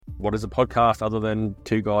what is a podcast other than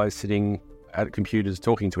two guys sitting at computers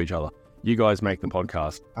talking to each other? You guys make the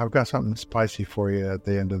podcast. I've got something spicy for you at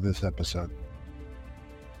the end of this episode.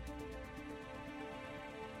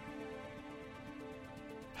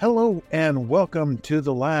 Hello and welcome to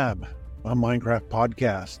The Lab, a Minecraft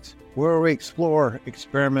podcast, where we explore,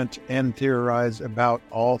 experiment, and theorize about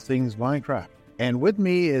all things Minecraft. And with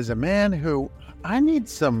me is a man who I need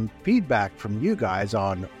some feedback from you guys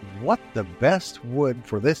on what the best wood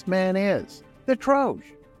for this man is. The Troge.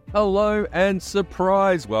 Hello and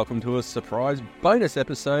surprise! Welcome to a surprise bonus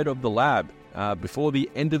episode of The Lab before the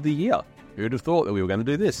end of the year. Who'd have thought that we were going to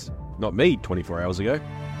do this? Not me 24 hours ago.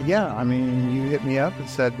 Yeah, I mean, you hit me up and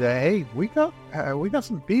said, hey, we got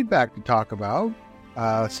some feedback to talk about.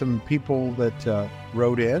 Some people that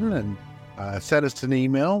wrote in and sent us an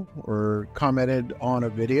email or commented on a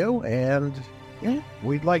video, and yeah,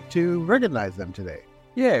 we'd like to recognize them today.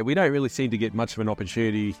 Yeah, we don't really seem to get much of an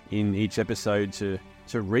opportunity in each episode to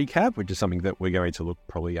recap, which is something that we're going to look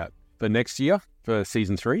probably at for next year for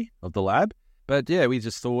season 3 of The Lab. But yeah, we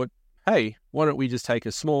just thought, hey, why don't we just take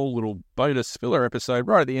a small little bonus filler episode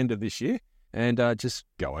right at the end of this year and just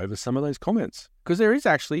go over some of those comments, because there is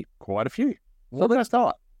actually quite a few. Well, that's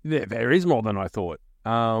thought. There is more than I thought.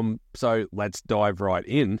 So let's dive right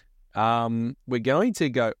in. We're going to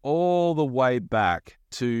go all the way back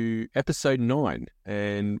to episode 9,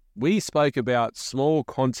 and we spoke about small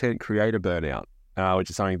content creator burnout, which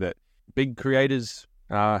is something that big creators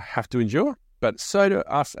have to endure, but so do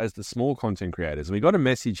us as the small content creators. And we got a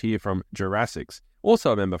message here from Jurassics,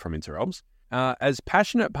 also a member from Interobs. As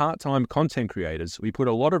passionate part-time content creators, we put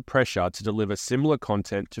a lot of pressure to deliver similar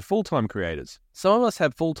content to full-time creators. Some of us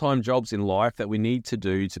have full-time jobs in life that we need to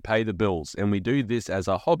do to pay the bills, and we do this as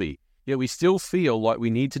a hobby. Yet we still feel like we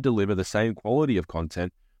need to deliver the same quality of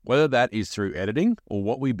content, whether that is through editing or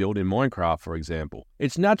what we build in Minecraft, for example.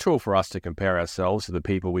 It's natural for us to compare ourselves to the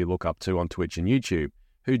people we look up to on Twitch and YouTube,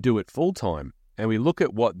 who do it full-time, and we look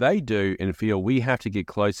at what they do and feel we have to get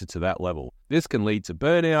closer to that level. This can lead to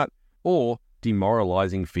burnout or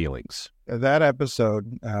demoralizing feelings. That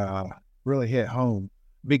episode really hit home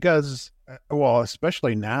because, well,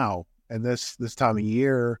 especially now and this time of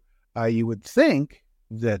year, you would think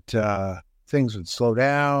that things would slow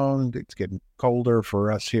down. It's getting colder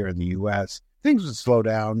for us here in the U.S. Things would slow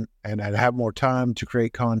down and I'd have more time to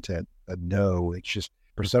create content. But no, it's just,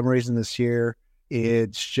 for some reason this year,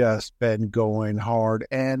 it's just been going hard.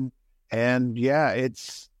 And yeah,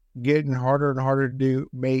 it's getting harder and harder to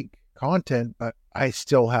make content, but I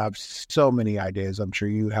still have so many ideas. I'm sure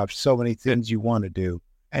you have so many things you want to do.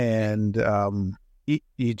 And you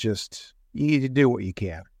need to do what you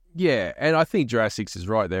can. Yeah, and I think Jurassics is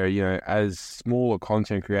right there. You know, as smaller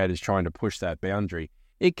content creators trying to push that boundary,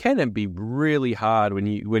 it can be really hard when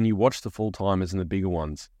you watch the full-timers and the bigger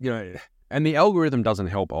ones. You know, and the algorithm doesn't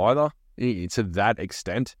help either to that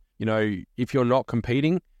extent. You know, if you're not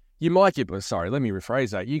competing, you might get, sorry, let me rephrase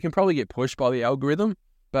that. You can probably get pushed by the algorithm,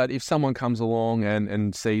 but if someone comes along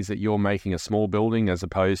and sees that you're making a small building as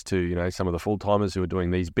opposed to, you know, some of the full-timers who are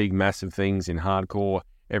doing these big, massive things in hardcore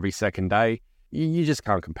every second day, you just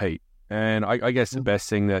can't compete. And I guess the best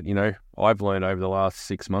thing that, you know, I've learned over the last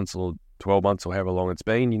 6 months or 12 months or however long it's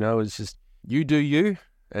been, you know, is just you do you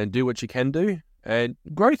and do what you can do. And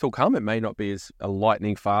growth will come. It may not be as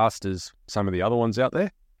lightning fast as some of the other ones out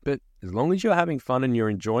there, but as long as you're having fun and you're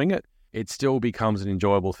enjoying it, it still becomes an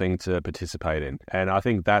enjoyable thing to participate in. And I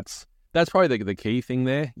think that's probably the key thing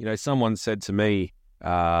there. You know, someone said to me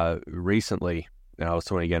recently, I was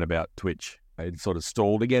talking again about Twitch. It sort of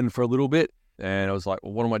stalled again for a little bit. And I was like,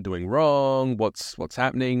 well, what am I doing wrong? What's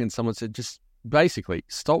happening? And someone said, just basically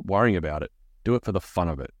stop worrying about it. Do it for the fun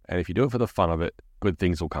of it. And if you do it for the fun of it, good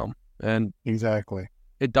things will come. And exactly,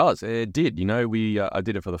 it does. It did. You know, I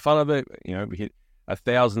did it for the fun of it. You know, we hit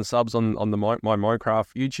 1,000 subs on my Minecraft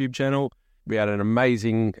YouTube channel. We had an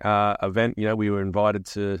amazing event. You know, we were invited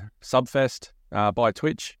to Subfest by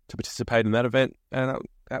Twitch to participate in that event. And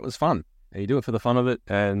that was fun. And you do it for the fun of it.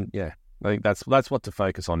 And yeah, I think that's what to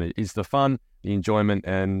focus on is the fun, the enjoyment,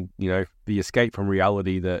 and, you know, the escape from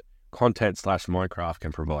reality that content/Minecraft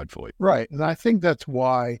can provide for you. Right. And I think that's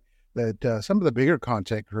why that some of the bigger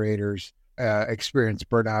content creators experience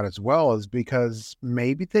burnout as well, is because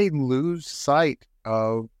maybe they lose sight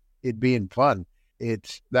of it being fun.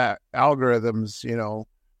 It's that algorithms, you know,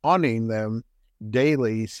 haunting them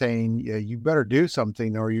daily saying, yeah, you better do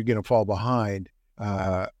something or you're going to fall behind.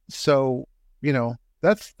 So, you know,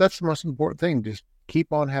 that's the most important thing. Just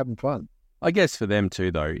keep on having fun. I guess for them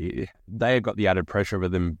too, though, they have got the added pressure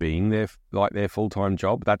of them being their full-time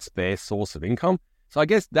job. That's their source of income. So I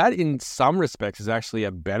guess that in some respects is actually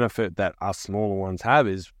a benefit that us smaller ones have,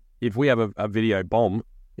 is if we have a video bomb,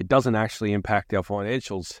 it doesn't actually impact our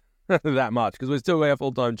financials that much because we're still got our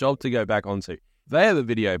full-time job to go back onto. If they have a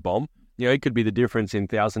video bomb, it could be the difference in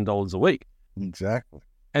 $1,000 a week. Exactly.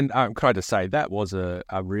 And I'm trying to say that was a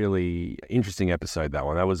really interesting episode, that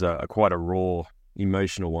one. That was quite a raw,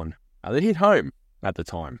 emotional one. That hit home at the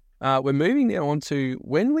time. We're moving now on to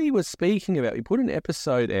when we were speaking about, we put an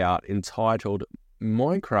episode out entitled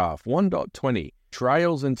Minecraft 1.20,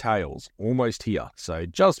 Trails and Tales, almost here. So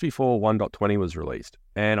just before 1.20 was released.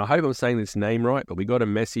 And I hope I'm saying this name right, but we got a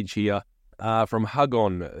message here from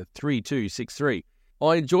Hugon3263.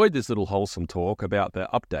 I enjoyed this little wholesome talk about the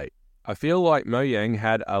update. I feel like Mojang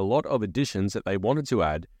had a lot of additions that they wanted to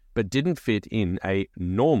add, but didn't fit in a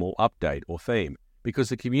normal update or theme, because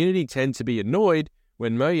the community tend to be annoyed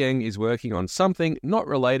when Mojang is working on something not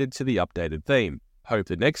related to the updated theme. Hope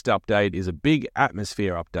the next update is a big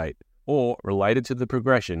atmosphere update, or related to the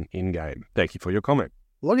progression in-game. Thank you for your comment.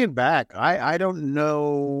 Looking back, I don't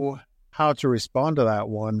know how to respond to that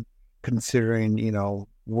one, considering,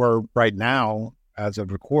 we're right now, as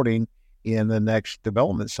of recording, in the next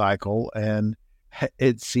development cycle, and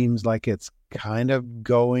it seems like it's kind of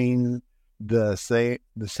going the same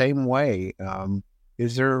way.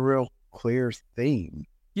 Is there a real clear theme?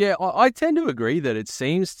 Yeah, I tend to agree that it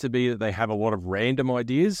seems to be that they have a lot of random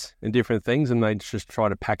ideas and different things, and they just try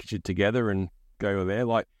to package it together and go there.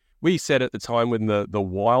 Like we said at the time when the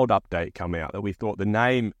Wild update come out, that we thought the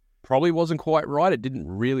name probably wasn't quite right. It didn't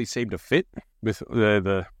really seem to fit with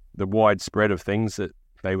the widespread of things that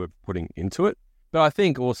they were putting into it. But I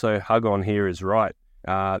think also Hugon here is right.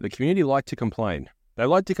 The community like to complain. They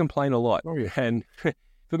like to complain a lot. Oh, yeah. And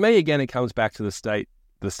for me, again, it comes back to the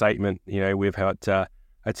statement, we've had a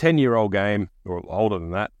 10-year-old game, or older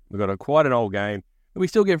than that. We've got quite an old game that we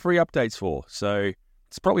still get free updates for. So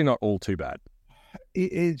it's probably not all too bad.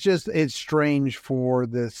 It's strange for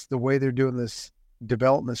the way they're doing this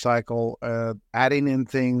development cycle, adding in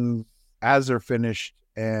things as they're finished,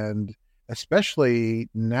 and especially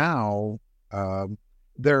now,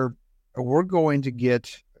 we're going to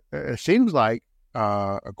get, it seems like,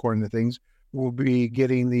 according to things, we'll be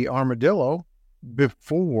getting the Armadillo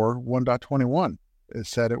before 1.21. It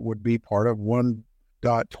said it would be part of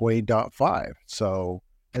 1.20.5. So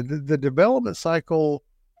the development cycle,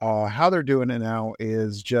 how they're doing it now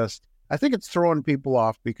is just, I think it's throwing people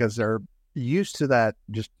off because they're used to that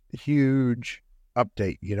just huge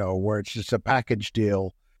update, where it's just a package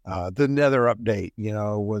deal. The Nether update,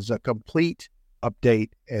 was a complete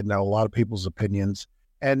update in a lot of people's opinions.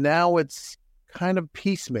 And now it's kind of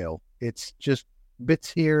piecemeal. It's just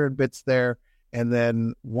bits here and bits there. And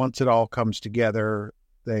then once it all comes together,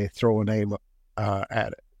 they throw a name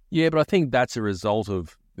at it. Yeah, but I think that's a result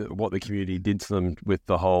of what the community did to them with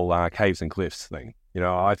the whole Caves and Cliffs thing.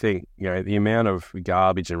 I think, the amount of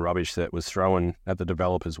garbage and rubbish that was thrown at the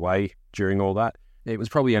developers' way during all that, it was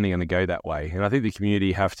probably only going to go that way. And I think the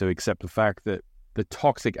community have to accept the fact that the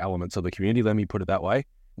toxic elements of the community, let me put it that way,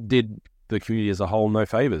 did the community as a whole no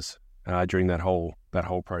favors during that whole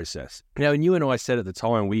process. Now, and you and I said at the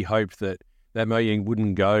time, we hoped that Mojang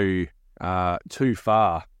wouldn't go too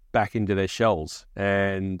far back into their shells.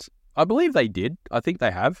 And I believe they did. I think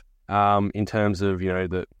they have, in terms of,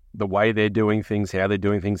 the way they're doing things, how they're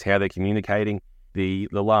doing things, how they're communicating. The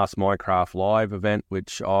last Minecraft Live event,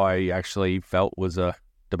 which I actually felt was a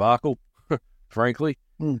debacle, frankly.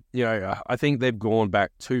 I think they've gone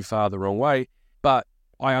back too far the wrong way, but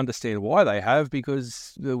I understand why they have,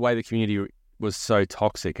 because the way the community was so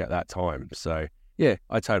toxic at that time. So, yeah,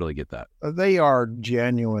 I totally get that. They are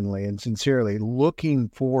genuinely and sincerely looking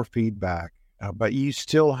for feedback, but you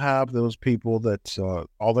still have those people that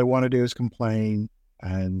all they want to do is complain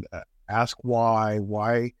and ask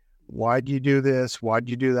why'd you do this? Why'd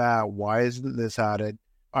you do that? Why isn't this added?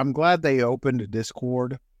 I'm glad they opened a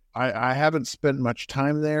Discord. I haven't spent much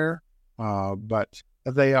time there, but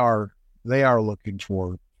they are looking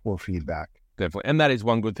for feedback. Definitely. And that is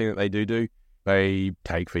one good thing that they do. They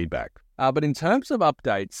take feedback. But in terms of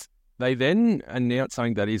updates, they then announced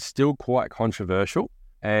something that is still quite controversial,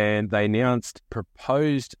 and they announced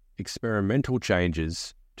proposed experimental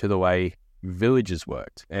changes to the way villages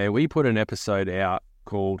worked. And we put an episode out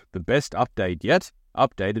called The Best Update Yet,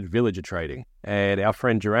 Updated Villager Trading. And our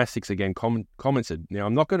friend Jurassics again commented. Now,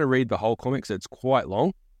 I'm not going to read the whole comment because it's quite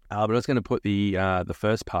long, but I was going to put the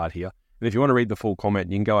first part here. And if you want to read the full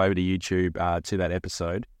comment, you can go over to YouTube to that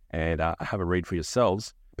episode and have a read for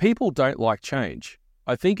yourselves. People don't like change.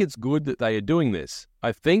 I think it's good that they are doing this.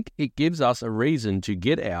 I think it gives us a reason to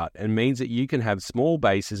get out and means that you can have small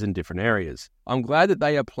bases in different areas. I'm glad that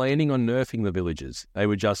they are planning on nerfing the villagers. They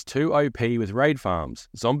were just too OP with raid farms,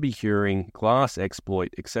 zombie curing, glass exploit,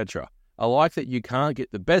 etc. I like that you can't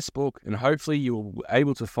get the best book, and hopefully you will be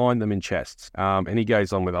able to find them in chests. And he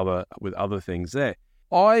goes on with other things there.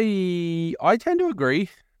 I tend to agree.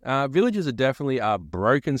 Villagers are definitely a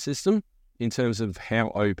broken system in terms of how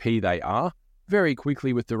OP they are. Very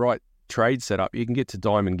quickly with the right trade setup, you can get to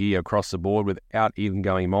diamond gear across the board without even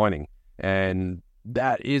going mining. And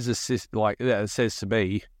that is a system, like that says to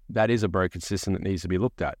me, that is a broken system that needs to be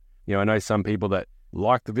looked at. You know, I know some people that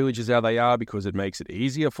like the villagers how they are because it makes it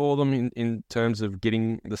easier for them in terms of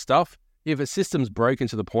getting the stuff. If a system's broken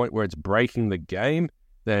to the point where it's breaking the game,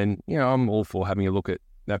 then, you know, I'm all for having a look at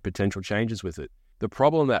that potential changes with it. The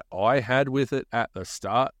problem that I had with it at the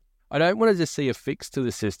start, I don't want to just see a fix to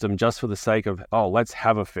the system just for the sake of, oh, let's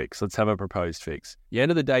have a fix. Let's have a proposed fix. At the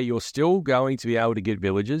end of the day, you're still going to be able to get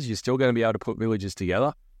villagers. You're still going to be able to put villagers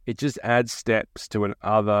together. It just adds steps to an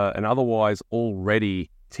otherwise already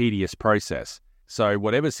tedious process. So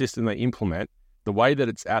whatever system they implement, the way that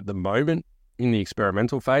it's at the moment in the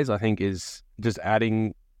experimental phase, I think is just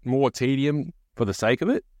adding more tedium for the sake of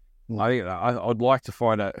it. I think I'd like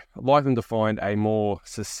them to find a more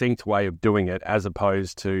succinct way of doing it, as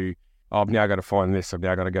opposed to, oh, I've now got to find this, I've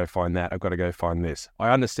now got to go find that, I've got to go find this.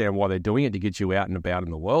 I understand why they're doing it, to get you out and about in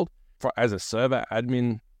the world. As a server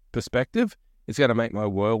admin perspective, it's going to make my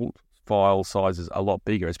world file sizes a lot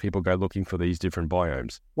bigger as people go looking for these different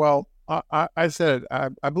biomes. Well, I said,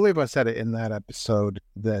 I believe I said it in that episode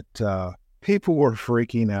that people were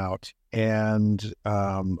freaking out and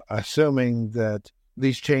assuming that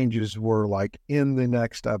these changes were like in the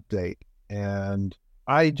next update. And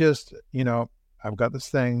I just, I've got this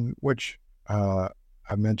thing, which I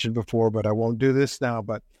mentioned before, but I won't do this now.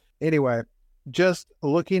 But anyway, just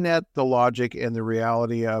looking at the logic and the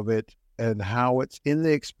reality of it and how it's in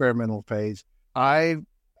the experimental phase, I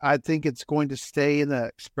think it's going to stay in the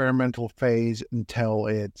experimental phase until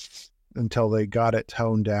they got it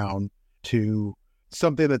toned down to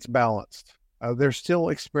something that's balanced. They're still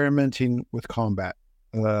experimenting with combat.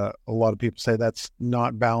 A lot of people say that's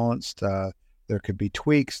not balanced. There could be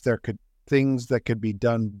tweaks. There could things that could be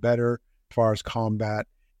done better as far as combat.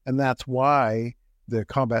 And that's why the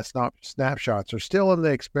combat snapshots are still in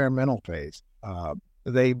the experimental phase.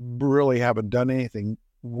 They really haven't done anything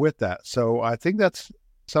with that. So I think that's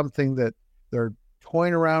something that they're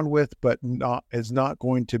toying around with, but is not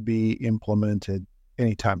going to be implemented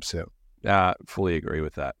anytime soon. Fully agree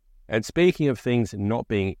with that. And speaking of things not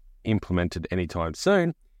being implemented anytime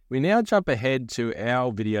soon, we now jump ahead to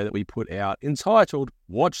our video that we put out entitled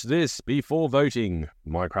Watch This Before Voting,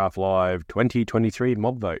 Minecraft Live 2023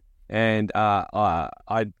 Mob Vote. And I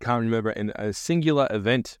can't remember a singular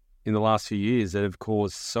event in the last few years that have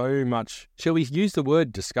caused so much, shall we use the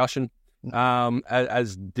word discussion,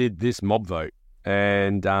 as did this mob vote.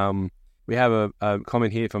 And we have a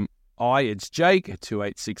comment here from it's Jake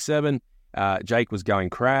 2867. Jake was going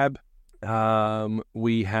crab.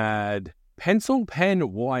 We had Pencil Pen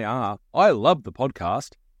YR. I love the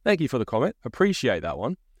podcast. Thank you for the comment. Appreciate that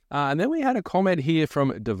one. And then we had a comment here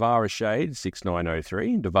from Devara Shade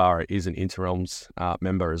 6903. Devara is an Interrealms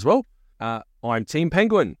member as well. I'm Team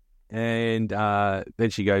Penguin. And then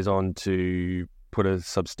she goes on to put a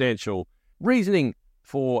substantial reasoning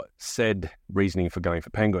for going for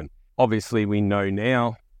Penguin. Obviously, we know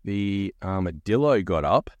now the Armadillo got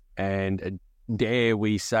up, and dare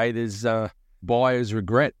we say there's buyer's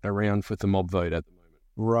regret around for the mob vote at the moment.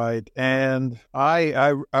 Right. And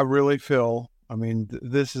I really feel,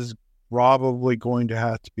 this is probably going to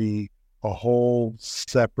have to be a whole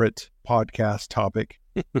separate podcast topic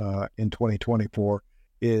in 2024,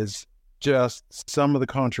 is just some of the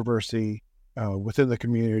controversy within the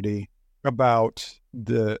community about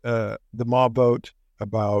the mob vote,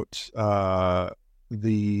 about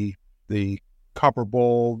the Copper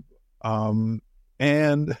Bowl,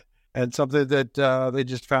 and something that they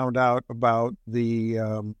just found out about the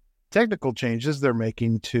technical changes they're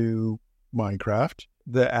making to Minecraft,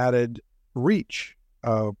 the added reach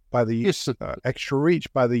by the use extra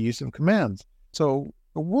reach by the use of commands. So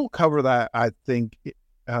we'll cover that, I think,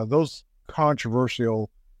 those controversial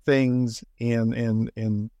things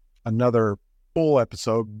in another full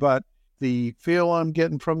episode. But the feel I'm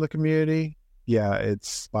getting from the community,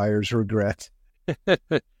 it's buyer's regret.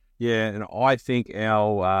 Yeah, and I think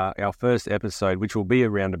our first episode, which will be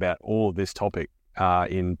around about all of this topic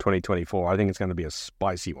in 2024, I think it's going to be a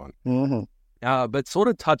spicy one. Mm-hmm. But sort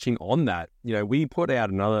of touching on that, we put out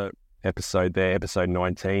another episode there, episode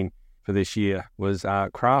 19, for this year was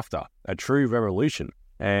Crafter, A True Revolution.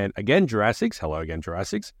 And again, Jurassics, hello again,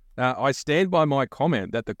 Jurassics. I stand by my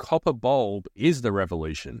comment that the copper bulb is the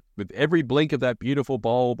revolution. With every blink of that beautiful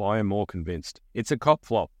bulb, I am more convinced. It's a cop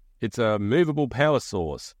flop. It's a movable power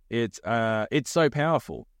source. It's so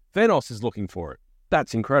powerful. Thanos is looking for it.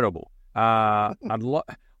 That's incredible. I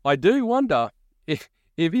do wonder if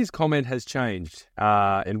his comment has changed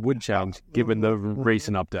and would change given the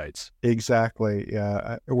recent updates. Exactly.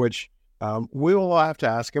 Yeah. Which we will have to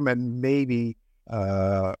ask him, and maybe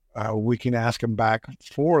we can ask him back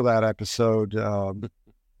for that episode and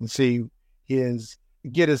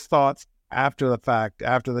get his thoughts after the fact,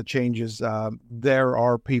 after the changes. There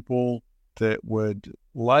are people that would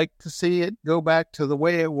like to see it go back to the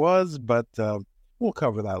way it was, but we'll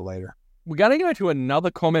cover that later. We're going to go to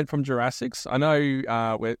another comment from Jurassics. I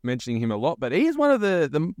know we're mentioning him a lot, but he's one of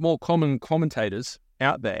the more common commentators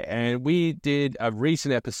out there. And we did a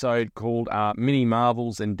recent episode called Mini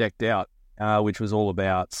Marvels and Decked Out, which was all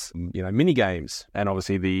about, mini games, and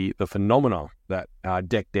obviously the phenomena that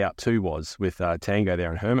Decked Out 2 was with Tango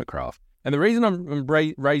there and Hermitcraft. And the reason I'm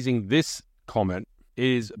raising this comment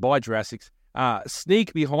is by Jurassics,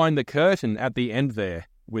 sneak behind the curtain at the end there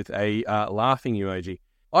with a laughing emoji.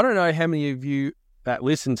 I don't know how many of you that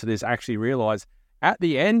listen to this actually realize at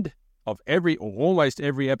the end of almost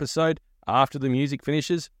every episode, after the music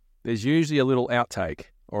finishes, there's usually a little outtake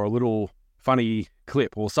or a little funny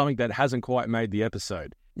clip or something that hasn't quite made the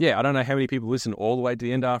episode. Yeah, I don't know how many people listen all the way to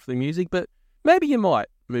the end after the music, but maybe you might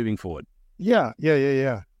moving forward. Yeah.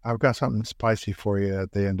 I've got something spicy for you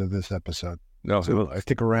at the end of this episode. No, so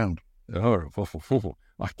stick around. Oh,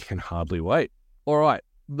 I can hardly wait. All right.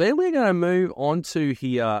 Then we're going to move on to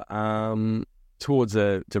here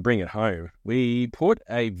to bring it home. We put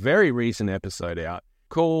a very recent episode out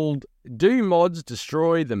called Do Mods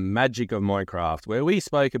Destroy the Magic of Minecraft, where we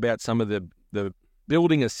spoke about some of the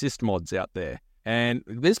building assist mods out there. And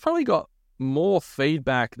this probably got more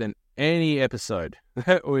feedback than any episode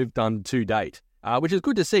that we've done to date, which is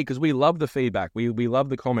good to see because we love the feedback. We love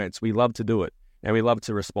the comments. We love to do it. And we love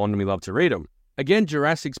to respond and we love to read them. Again,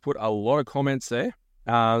 Jurassics put a lot of comments there.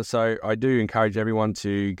 So I do encourage everyone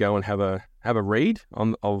to go and have a read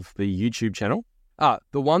of the YouTube channel.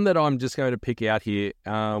 The one that I'm just going to pick out here,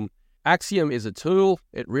 Axiom is a tool.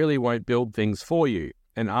 It really won't build things for you.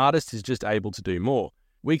 An artist is just able to do more.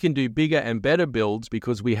 We can do bigger and better builds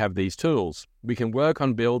because we have these tools. We can work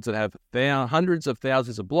on builds that have hundreds of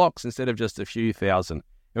thousands of blocks instead of just a few thousand.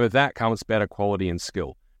 And with that comes better quality and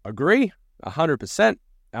skill. Agree? 100%.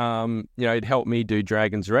 It helped me do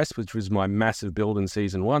Dragon's Rest, which was my massive build in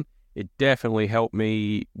Season 1. It definitely helped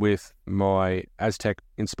me with my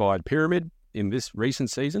Aztec-inspired pyramid in this recent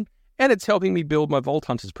season, and it's helping me build my Vault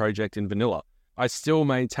Hunters project in vanilla. I still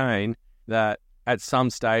maintain that at some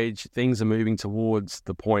stage, things are moving towards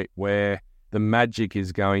the point where the magic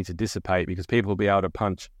is going to dissipate because people will be able to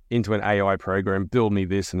punch into an AI program, build me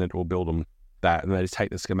this, and it will build them that, and they just take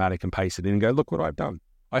the schematic and paste it in and go, look what I've done.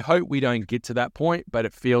 I hope we don't get to that point, but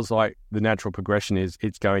it feels like the natural progression is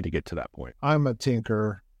it's going to get to that point. I'm a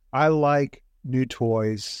tinkerer. I like new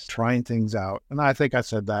toys, trying things out. And I think I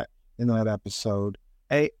said that in that episode.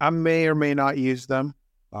 I may or may not use them.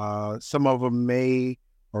 Some of them may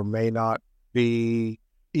or may not be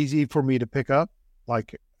easy for me to pick up.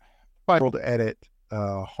 Like, if I able to edit,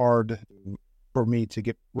 hard for me to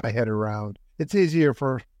get my head around. It's easier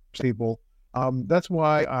for people. That's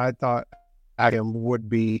why I thought Axiom would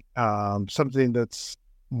be something that's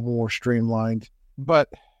more streamlined. But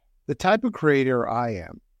the type of creator I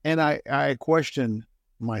am, and I question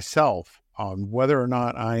myself on whether or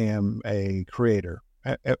not I am a creator.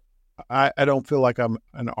 I don't feel like I'm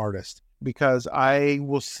an artist because I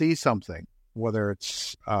will see something, whether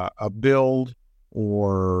it's a build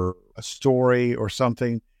or a story or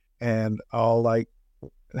something, and I'll like,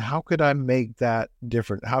 how could I make that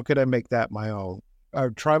different? How could I make that my own? I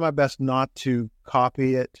try my best not to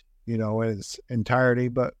copy it, in its entirety,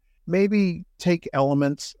 but maybe take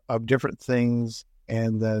elements of different things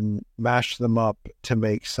and then mash them up to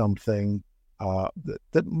make something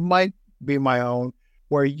that might be my own,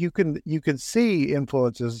 where you can see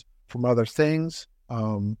influences from other things.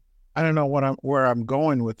 I don't know where I'm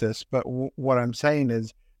going with this, but what I'm saying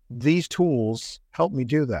is these tools help me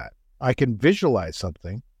do that. I can visualize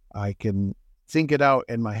something. I can think it out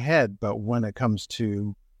in my head, but when it comes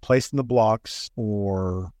to placing the blocks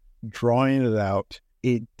or drawing it out,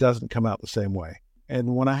 it doesn't come out the same way.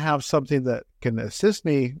 And when I have something that can assist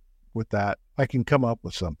me with that, I can come up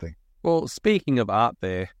with something. Well, speaking of art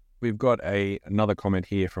there, we've got another comment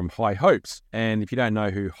here from High Hopes. And if you don't know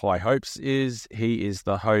who High Hopes is, he is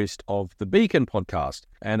the host of the Beacon podcast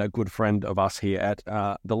and a good friend of us here at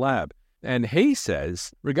The Lab. And he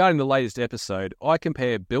says, regarding the latest episode, I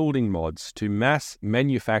compare building mods to mass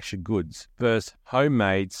manufactured goods versus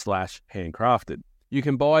homemade/handcrafted. You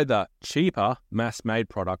can buy the cheaper mass-made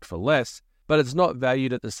product for less, but it's not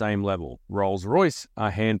valued at the same level. Rolls-Royce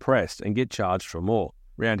are hand-pressed and get charged for more.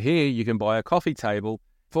 Around here, you can buy a coffee table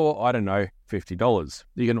for, I don't know, $50.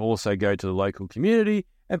 You can also go to the local community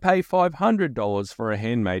and pay $500 for a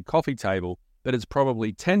handmade coffee table, but it's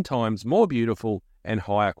probably 10 times more beautiful and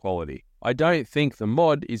higher quality. I don't think the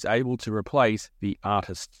mod is able to replace the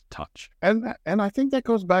artist's touch. And I think that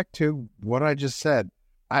goes back to what I just said.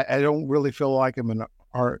 I don't really feel like I'm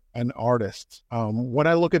an artist. When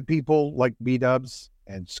I look at people like B-Dubs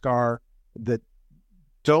and Scar that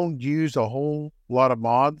don't use a whole lot of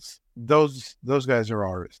mods, those guys are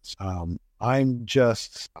artists. I'm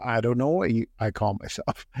just, I don't know what I call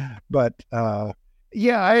myself, but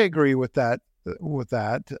yeah, I agree with that.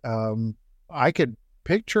 I could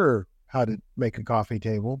picture how to make a coffee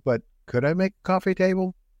table, but could I make a coffee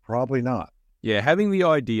table? Probably not. Yeah, having the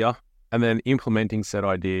idea and then implementing said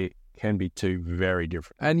idea can be two very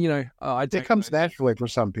different. And, it comes naturally for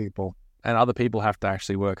some people. And other people have to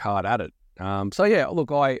actually work hard at it. So, yeah,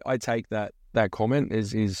 look, I take that comment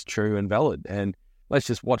is true and valid. And let's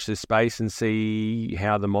just watch this space and see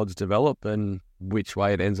how the mods develop and which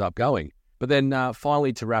way it ends up going. But then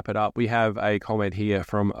finally, to wrap it up, we have a comment here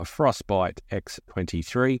from Frostbite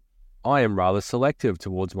X23. I am rather selective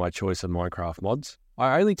towards my choice of Minecraft mods.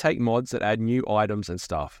 I only take mods that add new items and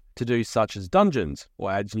stuff to do, such as dungeons,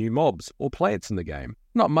 or adds new mobs or plants in the game.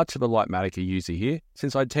 Not much of a Litematica user here,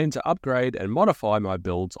 since I tend to upgrade and modify my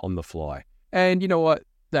builds on the fly. And you know what?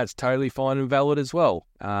 That's totally fine and valid as well.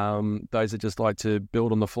 Those that just like to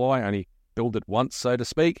build on the fly, only build it once, so to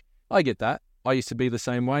speak. I get that. I used to be the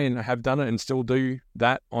same way and have done it and still do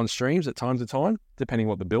that on streams at times to time, depending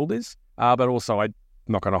what the build is. But also, I'm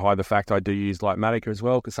not going to hide the fact I do use Litematica as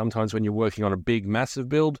well, because sometimes when you're working on a big, massive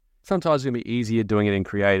build, sometimes it's going to be easier doing it in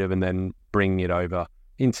creative and then bringing it over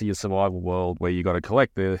into your survival world where you got to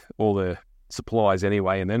collect all the supplies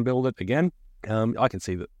anyway and then build it again. I can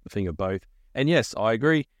see the thing of both. And yes, I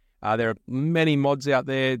agree. There are many mods out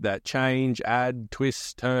there that change, add,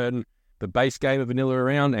 twist, turn the base game of vanilla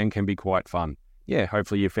around and can be quite fun. Yeah,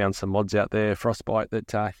 hopefully you found some mods out there, Frostbite,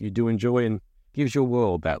 that you do enjoy and gives your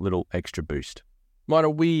world that little extra boost. Miner,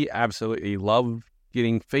 we absolutely love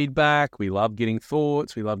getting feedback. We love getting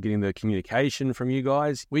thoughts. We love getting the communication from you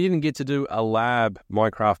guys. We didn't get to do a Lab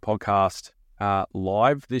Minecraft podcast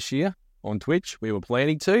live this year on Twitch. We were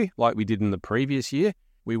planning to, like we did in the previous year.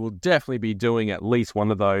 We will definitely be doing at least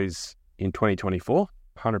one of those in 2024,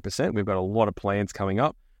 100%. We've got a lot of plans coming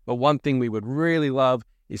up. But one thing we would really love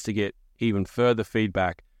is to get even further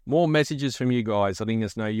feedback. More messages from you guys letting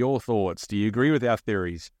us know your thoughts. Do you agree with our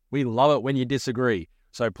theories? We love it when you disagree.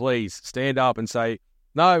 So please stand up and say,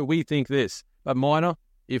 no, we think this. But Miner,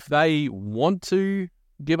 if they want to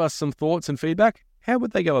give us some thoughts and feedback, how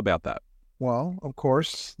would they go about that? Well, of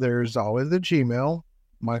course, there's always the Gmail,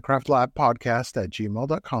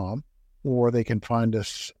 minecraftlabpodcast@gmail.com, or they can find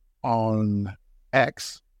us on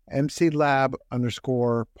X,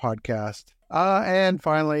 mclab_podcast. And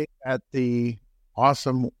finally, at the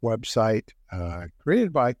awesome website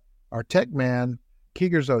created by our tech man,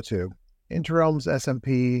 Keegers02,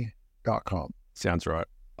 interrealmssmp.com. Sounds right.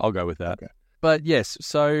 I'll go with that. Okay. But yes,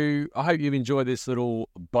 so I hope you've enjoyed this little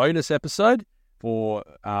bonus episode for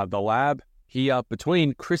the Lab here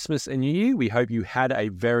between Christmas and New Year. We hope you had a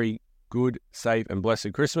very good, safe, and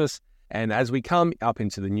blessed Christmas. And as we come up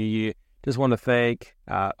into the New Year, just want to thank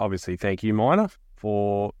you, Miner,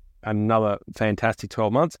 for another fantastic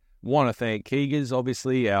 12 months. Want to thank Keegers,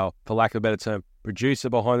 obviously, our, for lack of a better term,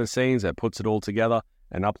 producer behind the scenes that puts it all together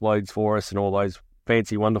and uploads for us and all those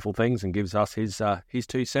fancy, wonderful things and gives us his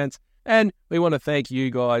 2 cents. And we want to thank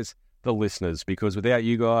you guys, the listeners, because without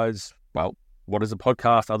you guys, well, what is a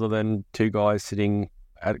podcast other than two guys sitting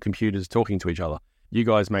at computers talking to each other? You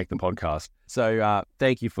guys make the podcast. So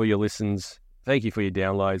thank you for your listens. Thank you for your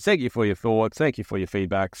downloads. Thank you for your thoughts. Thank you for your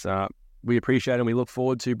feedbacks. We appreciate it, and we look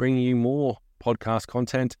forward to bringing you more podcast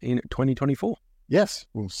content in 2024. Yes,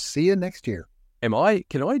 we'll see you next year. Can I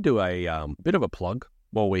do a bit of a plug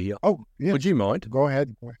while we're here? Oh, yeah. Would you mind? Go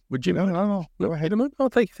ahead. Would you? No. Go ahead. Oh,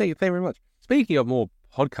 thank you very much. Speaking of more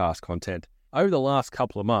podcast content, over the last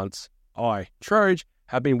couple of months, I, Troj,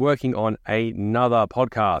 have been working on another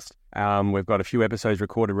podcast. We've got a few episodes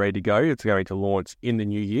recorded, ready to go. It's going to launch in the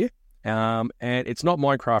new year. And it's not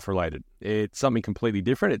Minecraft related. It's something completely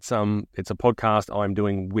different. It's a podcast I'm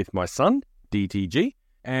doing with my son, DTG,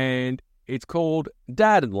 and it's called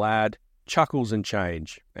Dad and Lad, Chuckles and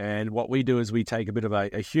Change. And what we do is we take a bit of a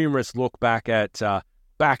humorous look back at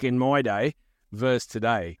back in my day versus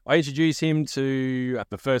today. I introduce him to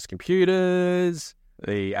the first computers,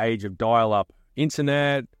 the age of dial-up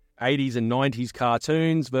internet, 80s and 90s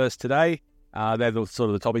cartoons versus today. They're the sort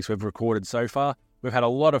of the topics we've recorded so far. We've had a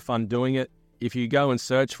lot of fun doing it. If you go and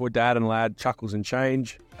search for Dad and Lad, Chuckles and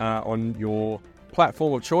Change on your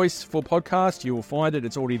platform of choice for podcast, you will find it.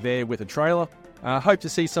 It's already there with a trailer. Hope to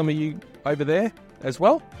see some of you over there as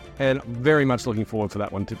well. And very much looking forward to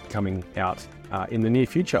that one coming out in the near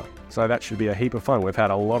future. So that should be a heap of fun. We've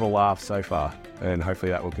had a lot of laughs so far, and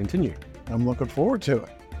hopefully that will continue. I'm looking forward to it.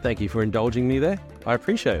 Thank you for indulging me there. I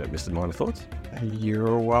appreciate it, Mr. Minor Thoughts.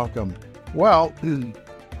 You're welcome. Well,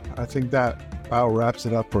 I think that about wraps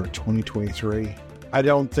it up for 2023. I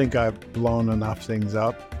don't think I've blown enough things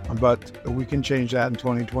up, but we can change that in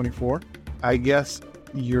 2024. I guess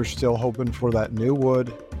you're still hoping for that new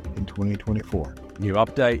wood in 2024. New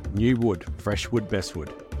update, new wood, fresh wood, best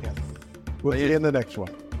wood. Yeah. We'll see you in the next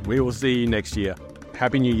one. We will see you next year.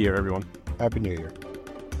 Happy New Year, everyone. Happy New Year.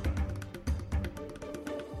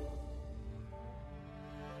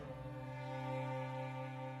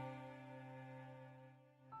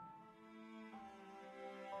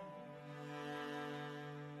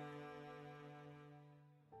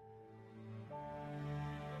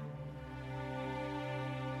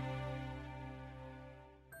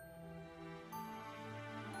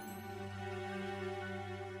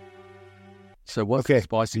 So what's the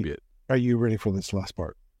spicy bit? Are you ready for this last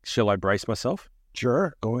part? Shall I brace myself?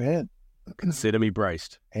 Sure, go ahead. Consider me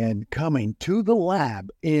braced. And coming to the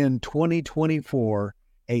lab in 2024,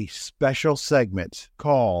 a special segment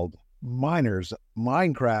called Miner's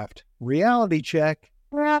Minecraft Reality Check,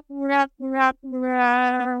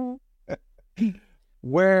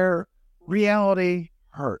 where reality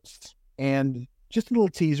hurts. And just a little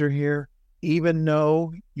teaser here, even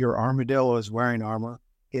though your armadillo is wearing armor,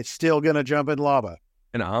 it's still going to jump in lava.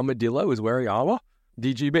 An armadillo is wearing armor?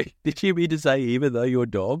 Did you mean to say even though your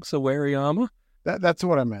dogs are wearing armor? That's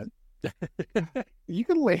what I meant. You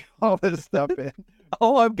can lay all this stuff in.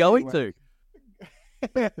 Oh, I'm going to.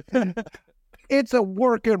 It's a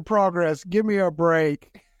work in progress. Give me a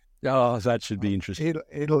break. Oh, that should be interesting.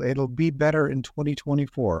 It'll be better in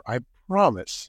 2024. I promise.